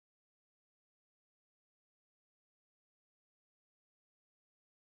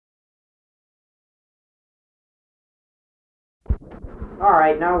All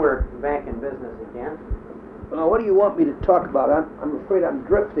right, now we're back in business again. Now, what do you want me to talk about? I'm afraid I'm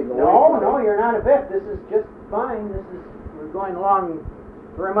drifting away. No, you're not a bit. This is just fine. We're going along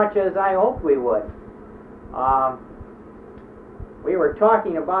very much as I hoped we would. We were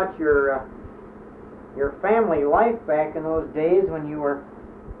talking about your family life back in those days when you were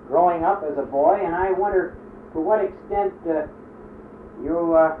growing up as a boy, and I wonder to what extent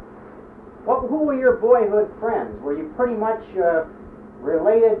who were your boyhood friends? Were you pretty much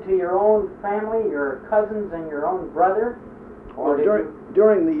related to your own family, your cousins and your own brother? Or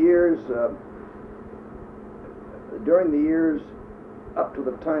during the years up to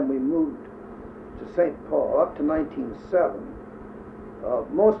the time we moved to St. Paul, up to 1907,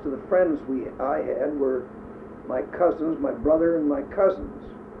 most of the friends I had were my cousins, my brother, and my cousins.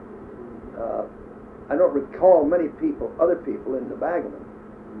 I don't recall many other people in the Bagaman.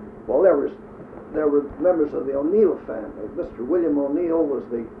 Well, there were members of the O'Neill family. Mr. William O'Neill was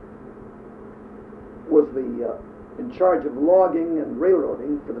the in charge of logging and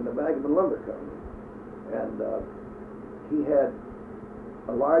railroading for the Bagaman Lumber Company, and he had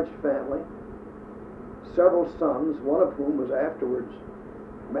a large family, several sons, one of whom was afterwards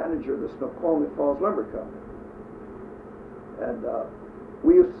manager of the Snoqualmie Falls Lumber Company, and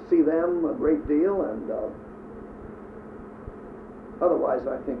we used to see them a great deal, and otherwise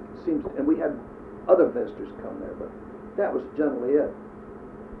I think it seems, and we had other visitors come there, but that was generally it.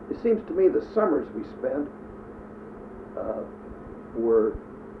 It seems to me the summers we spent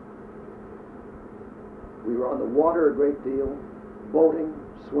we were on the water a great deal, boating,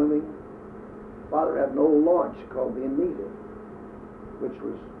 swimming. Father had an old launch called the Anita, which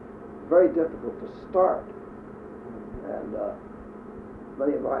was very difficult to start, and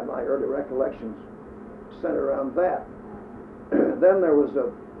many of my early recollections center around that. Then there was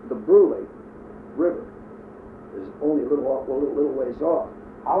the Brule River, is only a little ways off.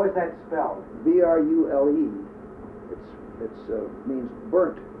 How is that spelled? B-R-U-L-E. It means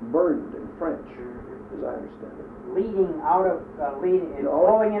burned in French, as I understand it.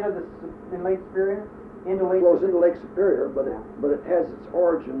 Flowing into Lake Superior? It flows into Lake Superior, but it has its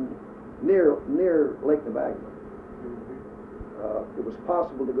origin near Lake Nabagaman. It was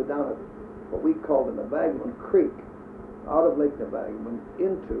possible to go down what we call the Nabagaman Creek, out of Lake Nabagaman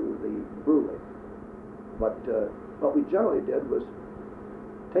into the Brule. But what we generally did was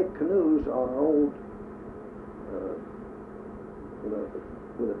take canoes on an old,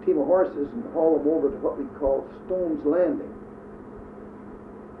 with a team of horses and haul them over to what we call Stone's Landing.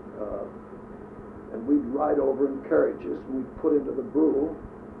 And we'd ride over in carriages, and we'd put into the Brule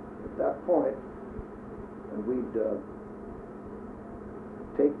at that point, and we'd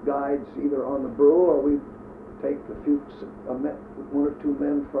take guides either on the Brule, or we'd take one or two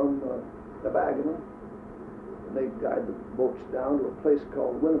men from the Bagaman, and they'd guide the boats down to a place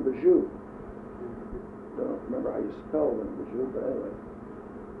called Winnebago. Don't remember how you spell Winnebago, but anyway.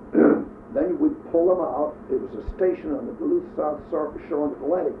 Then we'd pull them out. It was a station on the Duluth South Shore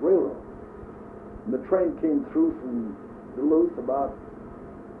Atlantic Railroad. And the train came through from Duluth about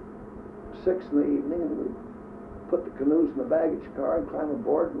 6 in the evening, and we'd put the canoes in the baggage car and climb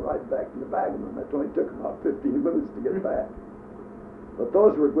aboard and ride back to the Bagaman. That only took about 15 minutes to get back. But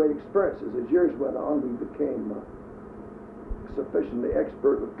those were great experiences. As years went on, we became sufficiently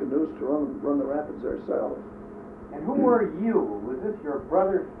expert with canoes to run the rapids ourselves. And who were you? Was this your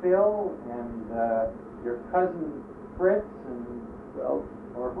brother Phil and your cousin Fritz, or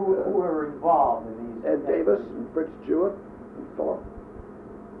who were involved in these? Ed Davis and Fritz Jewett and Philip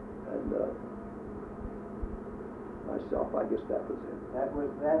and myself. I guess that was it. That was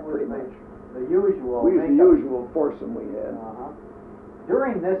pretty much the usual. We used the usual foursome we had.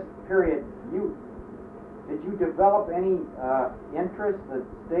 During this period, did you develop any interest that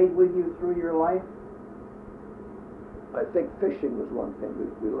stayed with you through your life? I think fishing was one thing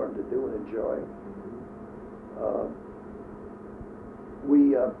we learned to do and enjoy.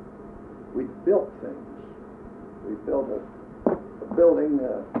 We built things. We built a building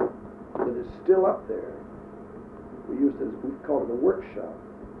that is still up there. We called it a workshop,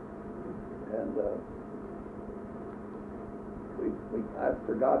 and I've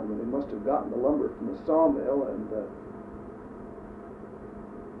forgotten. We must have gotten the lumber from the sawmill, and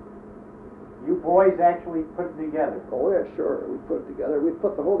you boys actually put it together. Oh yeah, sure. We put it together. We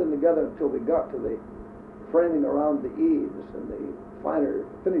put the whole thing together until we got to the framing around the eaves and the finer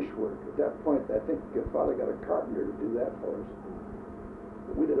finish work. At that point, I think Father got a carpenter to do that for us.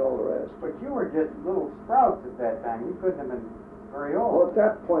 But we did all the rest. But you were just little sprouts at that time. You couldn't have been very old. Well, at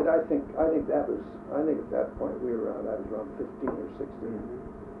that point, I think at that point I was around 15 or 16.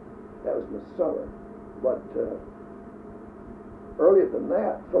 That was in the summer. But earlier than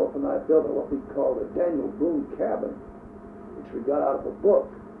that, Philip and I built what we called a Daniel Boone cabin, which we got out of a book,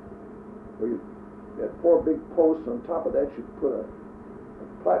 where you had 4 big posts. On top of that, you put a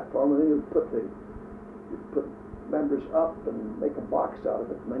platform, and then you'd put members up and make a box out of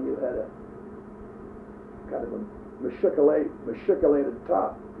it, and then you had a kind of a machicolated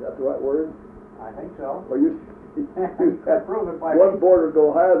top. Is that the right word? I think so. Or you had Prove it by one board would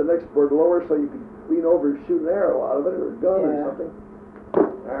go higher, the next board lower, so you could lean over and shoot an arrow out of it, or a gun or something.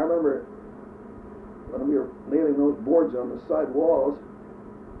 I remember when we were nailing those boards on the side walls,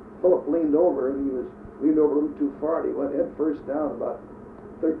 Philip leaned over, and he leaned over a little too far, and he went head first down about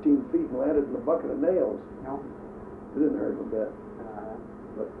 13 feet and landed in a bucket of nails. No. It didn't hurt him a bit.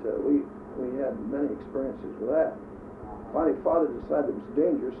 But we had many experiences with that. Finally, Father decided it was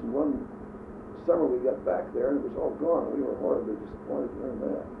dangerous, and one summer we got back there, and it was all gone. We were horribly disappointed to learn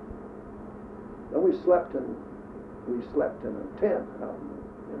that. Then we slept in a tent out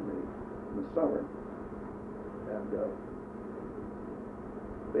in the summer, and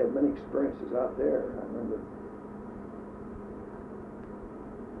we had many experiences out there. I remember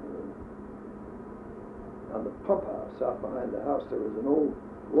on the pump house out behind the house, there was an old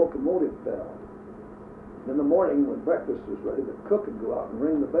locomotive bell. In the morning, when breakfast was ready, the cook would go out and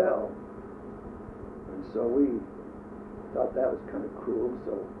ring the bell. And so we thought that was kind of cruel.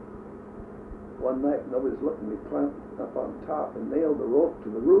 So one night, nobody was looking, we climbed up on top and nailed the rope to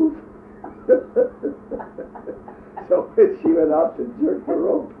the roof. So she went out to jerk the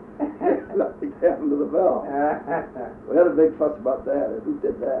rope and nothing happened to the bell. We had a big fuss about that. Who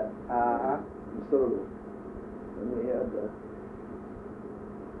did that? And so, and we had...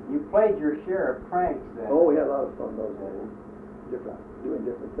 You played your share of pranks then. Oh, we had a lot of fun those days. Doing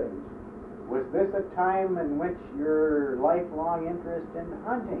different things. Was this a time in which your lifelong interest in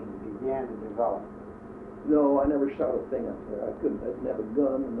hunting began to develop? No, I never shot a thing up there. I didn't have a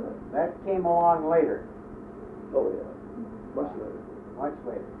gun. And that came along later. Oh, yeah. Much later. Much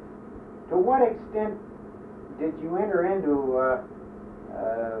later. To what extent did you enter into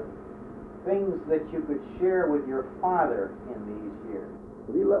things that you could share with your father in these years?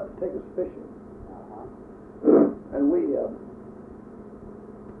 Well, he loved to take us fishing. And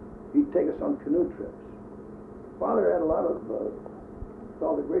he'd take us on canoe trips. Father had a lot of,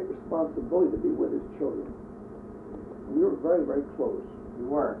 felt a great responsibility to be with his children. We were very, very close. You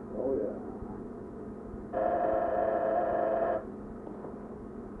were? Oh, yeah.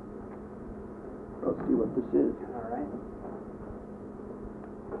 Let's see what this is. All right.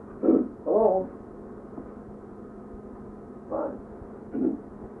 Hello? Fine.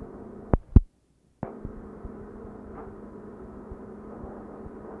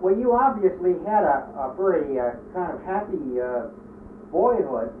 Well, you obviously had a very kind of happy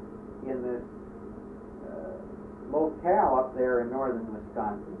boyhood in this locale up there in northern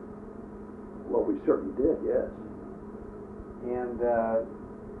Wisconsin. Well, we certainly did, yes. And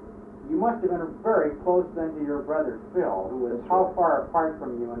you must have been very close then to your brother Phil, who was how far apart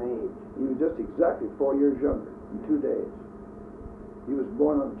from you in age? He was just exactly 4 years younger, in 2 days. He was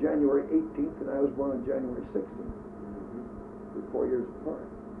born on January 18th, and I was born on January 16th. We're 4 years apart.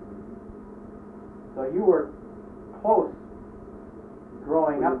 So you were close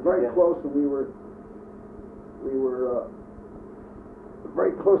growing up. We were very close, and we were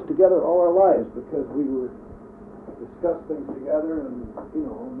very close together all our lives, because we were discussed things together, and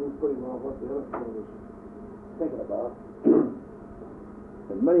knew pretty well what the other fellow was thinking about.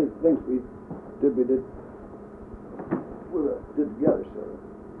 And many of the things we did together, sort of.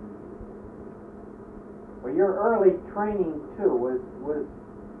 Well, your early training too was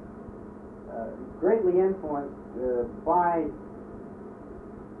greatly influenced by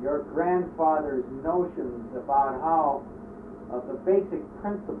your grandfather's notions about how the basic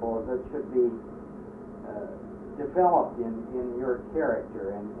principles that should be developed in your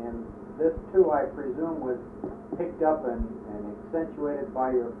character, and this too, I presume, was picked up and accentuated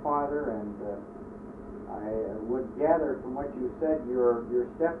by your father, and I would gather from what you said your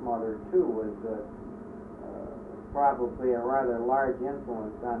stepmother too was probably a rather large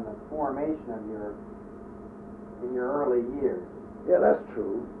influence on the formation of in your early years. Yeah, that's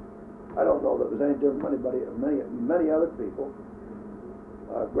true. I don't know that it was any different from many other people.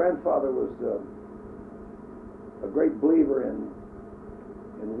 Grandfather was a great believer in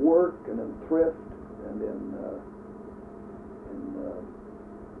work and in thrift and in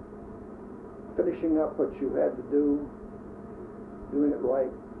finishing up what you had to do, doing it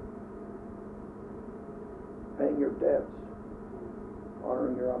right, paying your debts,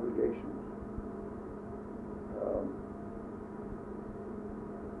 honoring your obligations.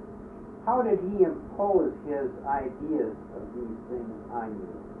 How did he impose his ideas of these things on you?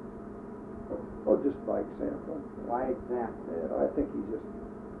 Oh, just by example. By example. And I think he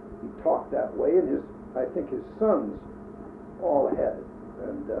talked that way, and I think his sons all had it.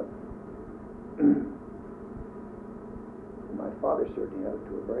 And my father certainly had it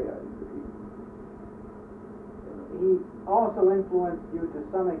to a very high degree. He also influenced you to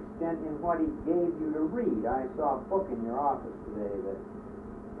some extent in what he gave you to read. I saw a book in your office today that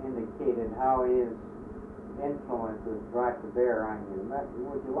indicated how his influence was brought to bear on you.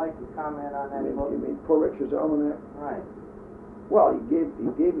 Would you like to comment on that book? You mean Poor Richard's Almanac? Right. Well, he gave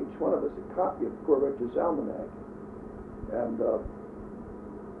each one of us a copy of Poor Richard's Almanac, and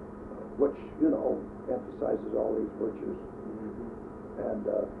which, emphasizes all these virtues. Mm-hmm. And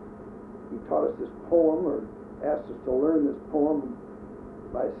he taught us this poem, or asked us to learn this poem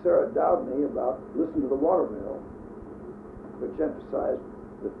by Sarah Doudney about Listen to the Watermill, which emphasized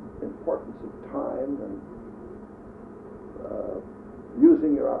the importance of time and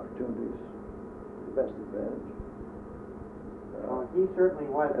using your opportunities to the best advantage. Well, he certainly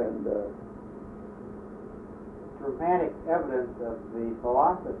was a dramatic evidence of the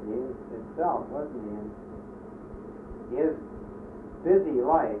philosophy itself, wasn't he? And his busy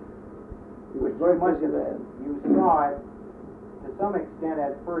life, he was very busy man. You saw it to some extent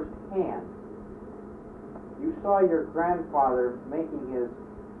at first hand. You saw your grandfather making his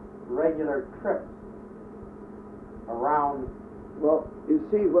regular trips around. Well, you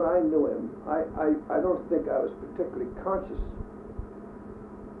see, when I knew him, I don't think I was particularly conscious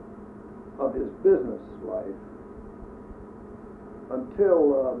of his business life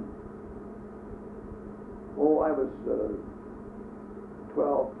until, I was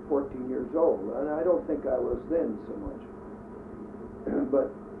 12, 14 years old, and I don't think I was then so much.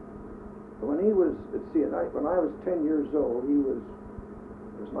 But when he was, when I was 10 years old, it was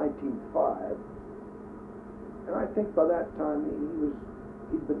 1905, and I think by that time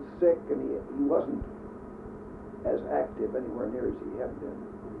he'd been sick, and he wasn't as active anywhere near as he had been.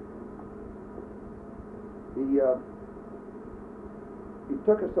 He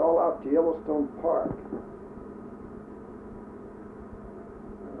took us all out to Yellowstone Park.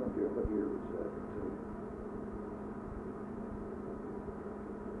 What year was that?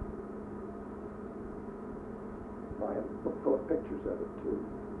 I have a book full of pictures of it too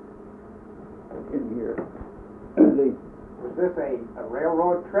in here. Was this a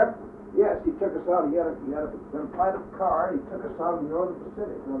railroad trip? Yes, he took us out. He had a private car, and he took us out in the Northern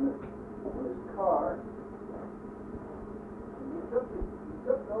Pacific on his car. And he took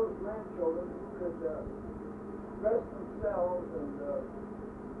those grandchildren who could dress themselves and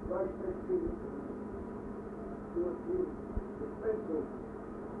brush their teeth and do a few expensive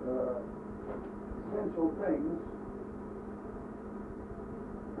essential things.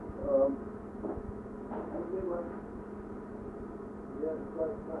 And they went. Yeah, it's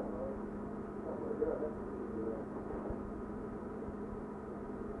quite fun. Somewhere there, that's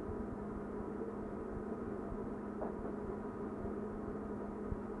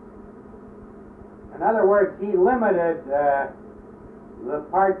in other words, he limited the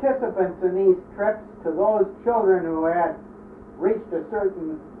participants in these trips to those children who had reached a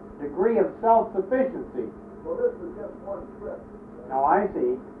certain degree of self-sufficiency. Well, this was just one trip. Now, I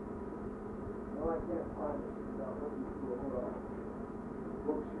see. No, I can't find it.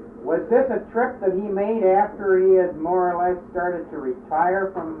 Was this a trip that he made after he had more or less started to retire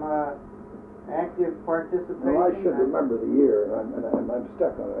from active participation? Well, I should remember the year, and I'm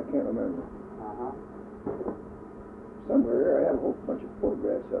stuck on it. I can't remember. Somewhere here, I have a whole bunch of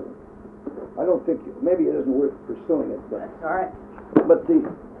photographs of it. I don't think, maybe it isn't worth pursuing it, but. That's all right. But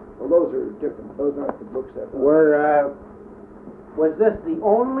those are different. Those aren't the books that. Was this the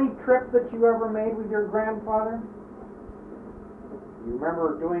only trip that you ever made with your grandfather? You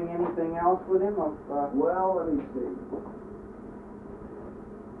remember doing anything else with him? Well, let me see.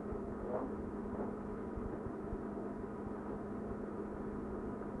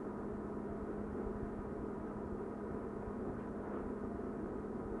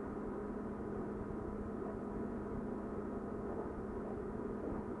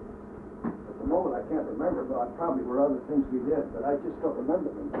 At the moment, I can't remember, but probably were other things we did, but I just don't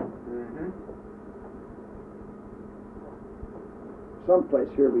remember them. Mm-hmm. Someplace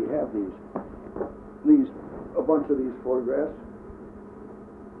here we have a bunch of these photographs.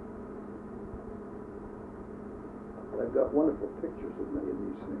 I've got wonderful pictures of many of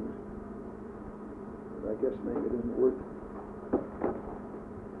these things, but I guess maybe it isn't worth.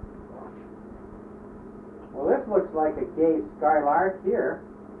 Well, this looks like a gay skylark here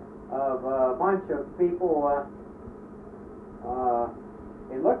of a bunch of people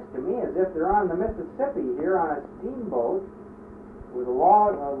It looks to me as if they're on the Mississippi here on a steamboat with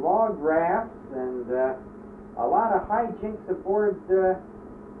log rafts and a lot of hijinks aboard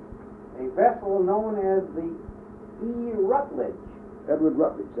a vessel known as the E. Rutledge. Edward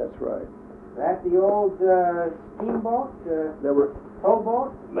Rutledge, that's right. That the old steamboat, There were,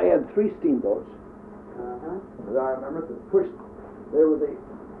 towboat? they had 3 steamboats. Uh-huh. As I remember, the first, there were the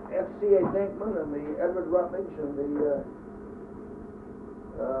F.C.A. Dinkman and the Edward Rutledge and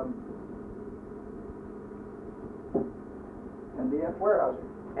the F. Weyerhaeuser.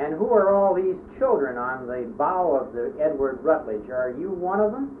 And who are all these children on the bow of the Edward Rutledge? Are you one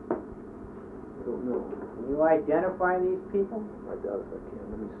of them? I don't know. Can you identify these people? I doubt if I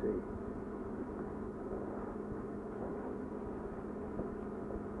can. Let me see.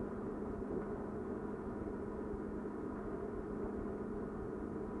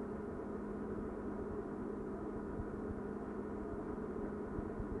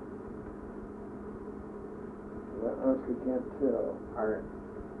 I honestly can't tell.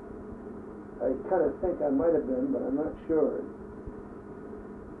 I kind of think I might have been, but I'm not sure.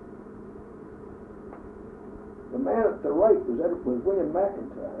 The man at the right was William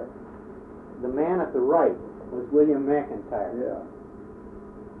McIntyre. The man at the right was William McIntyre. Yeah.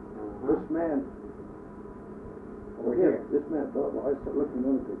 Uh-huh. This man Over here. This man. Well, I start looking at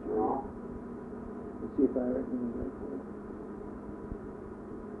another picture. No. Let's see if I recognize that.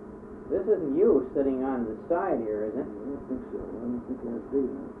 This isn't you sitting on the side here, is it? I don't think so. I don't think that's big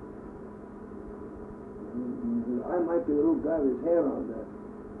enough. I might be the little guy with his hand on that.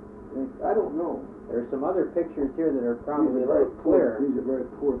 I don't know. There's some other pictures here that are probably a These are little clearer. These are very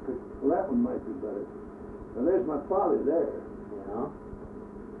poor pictures. Well, that one might be better. Now, there's my father there. You know,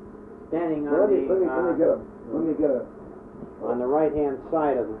 standing on Let me get a. on the right-hand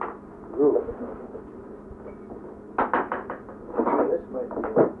side of the group. This might be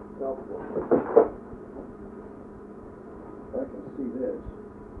helpful. I can see this.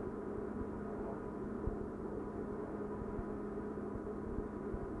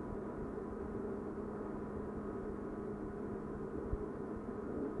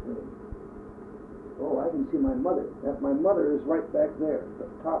 Oh, I can see my mother. My mother is right back there, the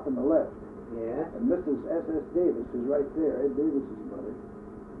top on the left. Yeah. And Mrs. S.S. Davis is right there, Ed Davis's mother.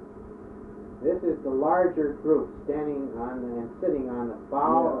 This is the larger group standing on and sitting on the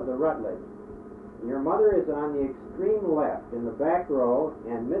bow of the Rutledge. Your mother is on the extreme left in the back row,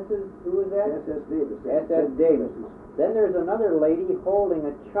 and Mrs. who is that? S.S. Davis. S.S. Davis. Then there's another lady holding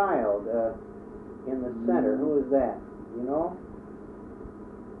a child in the center. Who is that? You know?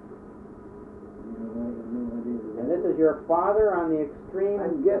 And this is your father on the extreme.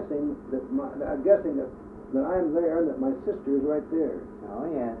 I'm guessing that I'm there and that my sister is right there. Oh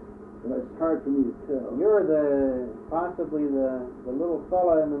yeah. But it's hard for me to tell. You're possibly the little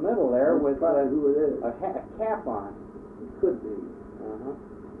fella in the middle there That's with probably who it is. a cap on. It could be. Uh-huh.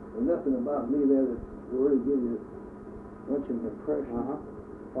 There's nothing about me there that will really give you much of an impression. Uh-huh.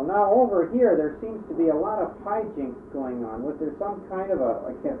 Well, now over here there seems to be a lot of hijinks going on. Was there some kind of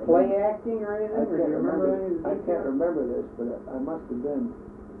a play acting or anything? Or do you remember any of these I details? can't remember this, but I must have been.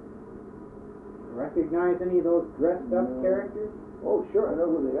 Recognize any of those dressed up No. characters? Oh, sure, I know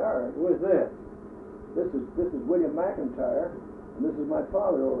who they are. Who is this? This is William McIntyre, and this is my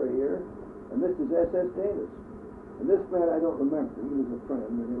father over here, and this is S.S. Davis. And this man I don't remember. He was a friend,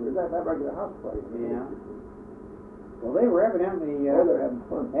 and he was at that regular house party. Yeah. Well, they were evidently Oh, they're having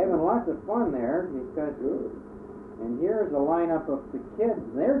fun. having lots of fun there because. Good. And here's a lineup of the kids.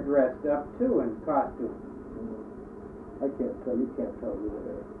 They're dressed up too in costume. I can't tell. You can't tell who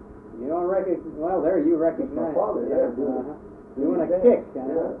they are. You don't recognize. Well, there you recognize. my father there, doing- doing a dance. kick.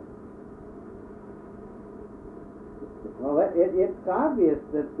 Yeah. Well, it's obvious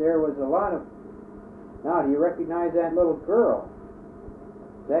that there was a lot of. Now, do you recognize that little girl?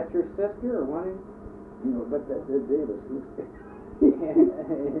 Is that your sister or one of you? You know, but that's Ed Davis.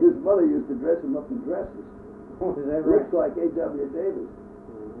 His mother used to dress him up in dresses. Oh, is that right? Looks like A.W. Davis.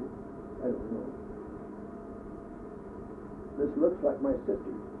 Mhm. I don't know. This looks like my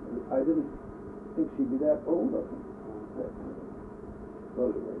sister. I didn't think she'd be that old looking.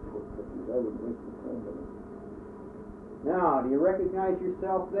 Those are very poor pictures. I wouldn't waste the time on them. Now, do you recognize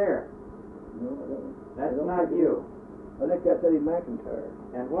yourself there? No, I don't. That's I don't not think you. I think that's Eddie McIntyre.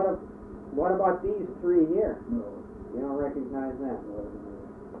 And what about these three here? No. You don't recognize them.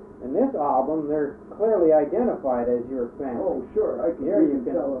 In this album, they're clearly identified as your family. Oh, sure. I can, Here you can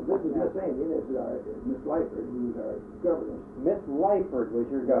can- tell. This is yeah. Miss Amy. This is Miss Lyford, who is our governess. Miss Lyford was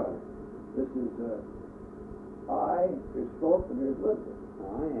your governor. This is here's Philip, and here's Elizabeth.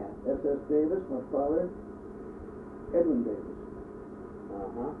 Oh, yeah. S.S. Davis, my father, Edwin Davis.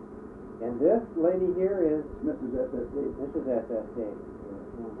 Uh-huh. And this lady here is Mrs. S.S. Davis. Mrs. S.S. Davis.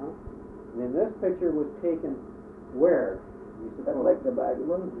 Uh-huh. And then this picture was taken where? At Lake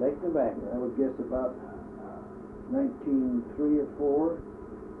Nabagaman. Lake Nabagaman. I would guess about 1903 or 4.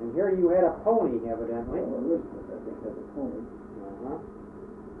 And here you had a pony, evidently. Well, Elizabeth, I think, has a pony. Uh-huh.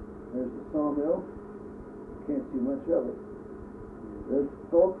 There's the sawmill. Can't see much of it. There's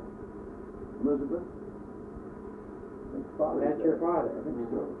Philip, Elizabeth. And father. That's your father. I think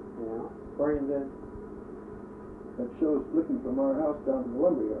so. Yeah. According to That shows looking from our house down to the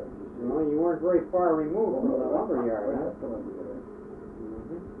lumber yard. You see. well, you weren't very far removed from the lumber yard, Right huh? at the lumber yard.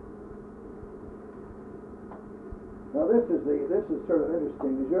 Mm-hmm. Now this is sort of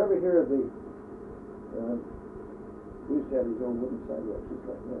interesting. Did you ever hear of the? We used to have these old wooden sidewalks just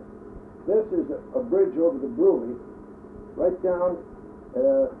like that. This is a bridge over the Bruley, right down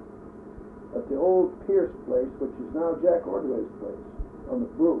at the old Pierce place, which is now Jack Ordway's place on the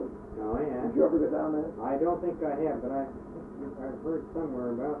Bruley. Oh, yeah. Did you ever go down there? I don't think I have, but I've heard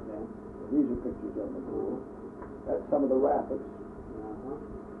somewhere about that. These are pictures of the Bruley. That's some of the rapids, Uh-huh.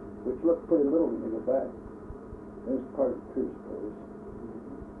 which look pretty little when you go back. There's part of the Pierce place.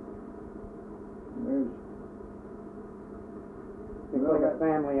 And there's Looks like a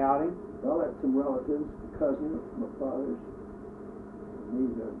family outing. well, that's some relatives, a cousin of my father's.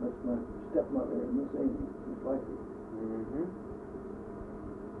 And that's my stepmother and Miss Amy, just like it. Mm-hmm.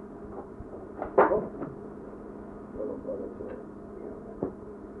 Oh. Little brother there.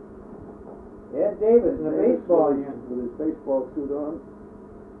 Ed Davis in the Davis baseball with unit. with his baseball suit on.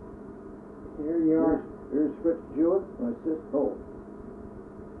 Here you are. Here's Fritz Jewett, my sister. Oh,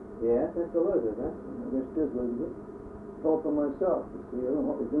 Yes, that's Elizabeth. this is Elizabeth. Philip and myself. You see, I don't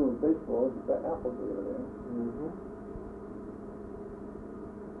know what we're doing with baseball. There's the apples over there. Mm-hmm.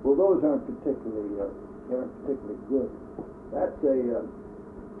 Well, those aren't particularly good. That's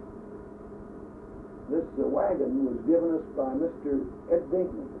this wagon was given us by Mr. Ed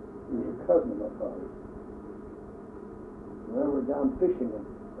Dinkman, who's a cousin of my father's. And then we're down fishing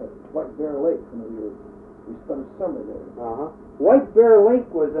at White Bear Lake when we spent a summer there. Uh-huh. White Bear Lake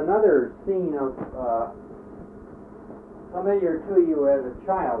was another scene of familiar to you as a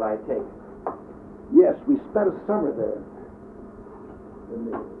child, I take it. Yes, we spent a summer there. In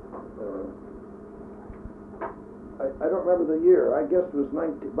the, I don't remember the year. I guess it was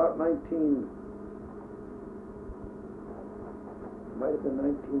about 19. Might have been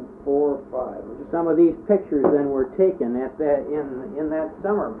 1904 or 5. Some of these pictures then were taken at that in that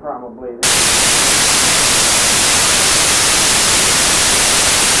summer, probably.